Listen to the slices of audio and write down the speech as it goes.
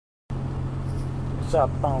What's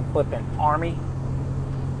up, phone flipping army?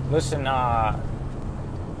 Listen,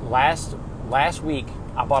 last week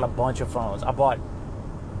I bought a bunch of phones. I bought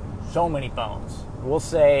so many phones. We'll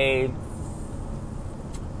say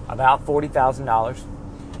about $40,000.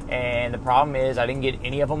 And the problem is I didn't get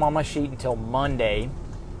any of them on my sheet until Monday.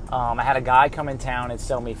 I had a guy come in town and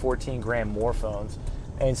sell me 14 grand more phones.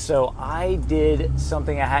 And so I did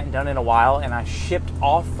something I hadn't done in a while, and I shipped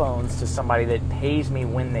off phones to somebody that pays me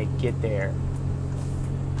when they get there.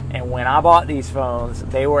 And when I bought these phones,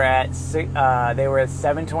 they were at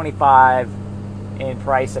 $725 in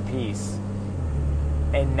price a piece,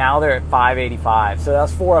 and now they're at $585. So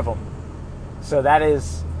that's 4 of them. So that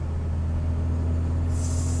is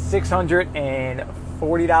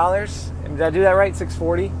 $640. Did I do that right?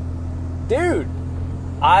 $640, dude.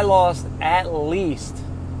 I lost at least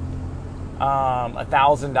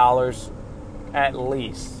 $1,000, at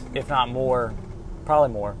least, if not more.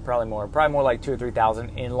 Probably more like 2,000 or 3,000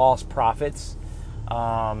 in lost profits.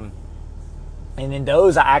 And in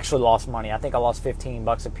those, I actually lost money. I think I lost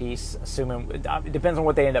 $15 a piece, assuming it depends on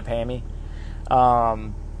what they end up paying me.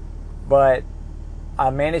 But I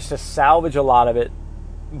managed to salvage a lot of it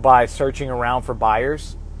by searching around for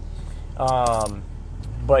buyers.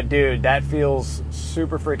 But dude, that feels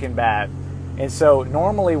super freaking bad. And so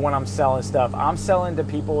normally when I'm selling stuff, I'm selling to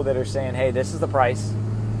people that are saying, hey, this is the price,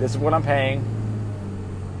 this is what I'm paying,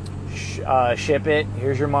 ship it,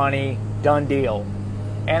 here's your money, done deal.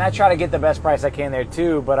 And I try to get the best price I can there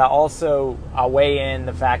too, but I weigh in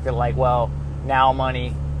the fact that, like, well, now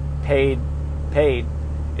money paid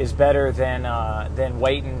is better than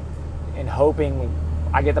waiting and hoping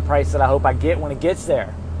I get the price that I hope I get when it gets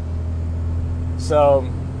there. So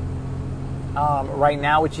right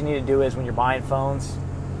now what you need to do is, when you're buying phones,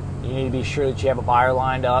 you need to be sure that you have a buyer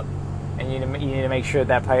lined up, and you need to make sure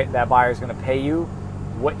that that buyer is going to pay you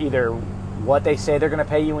either what they say they're going to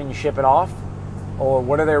pay you when you ship it off, or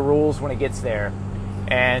what are their rules when it gets there.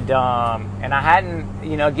 And I hadn't,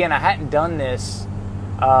 I hadn't done this,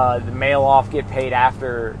 the mail off, get paid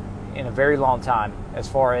after, in a very long time, as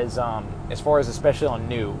far as especially on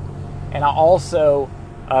new. And I also,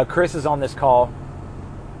 Chris is on this call.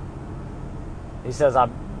 He says, I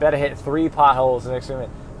better hit 3 potholes the next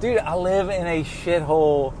minute. Dude, I live in a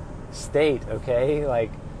shithole state, okay?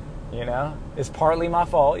 Like, it's partly my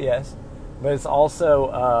fault, yes. But it's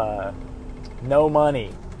also no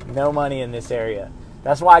money in this area.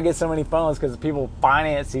 That's why I get so many phones, because people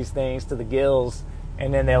finance these things to the gills,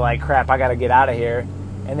 and then they're like, crap, I got to get out of here.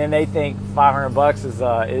 And then they think $500 is,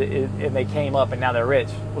 and they came up and now they're rich.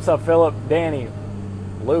 What's up, Philip, Danny,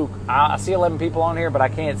 Luke? I see 11 people on here, but I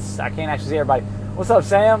can't actually see everybody. What's up,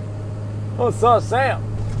 Sam? What's up, Sam?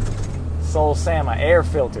 Sold Sam an air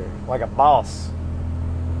filter like a boss.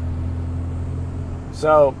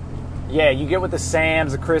 So, yeah, you get with the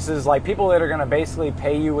Sams, the Chris's, like people that are going to basically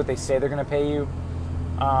pay you what they say they're going to pay you.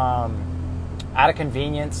 Out of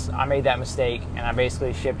convenience, I made that mistake, and I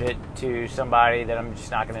basically shipped it to somebody that I'm just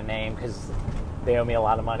not going to name because they owe me a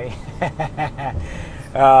lot of money.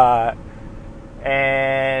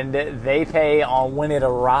 And they pay on when it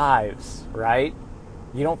arrives, right?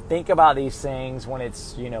 You don't think about these things when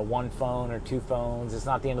it's, 1 phone or 2 phones. It's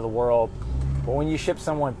not the end of the world. But when you ship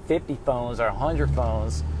someone 50 phones or 100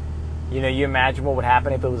 phones, you imagine what would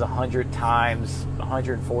happen if it was 100 times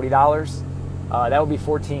 $140. That would be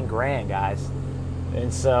 14 grand, guys.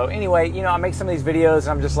 And so anyway, I make some of these videos, and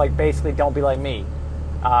I'm just like, basically, don't be like me.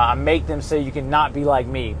 I make them so you can not be like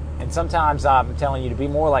me. And sometimes I'm telling you to be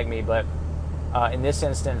more like me, but in this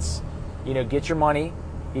instance, get your money,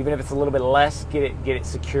 even if it's a little bit less, get it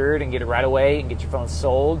secured and get it right away and get your phone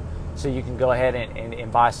sold, so you can go ahead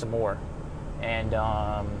and buy some more. And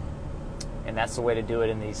that's the way to do it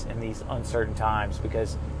in these uncertain times,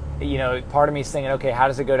 because part of me is thinking, okay, how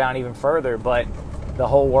does it go down even further? But the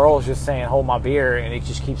whole world's just saying, hold my beer, and it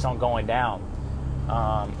just keeps on going down.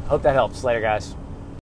 Hope that helps. Later, guys.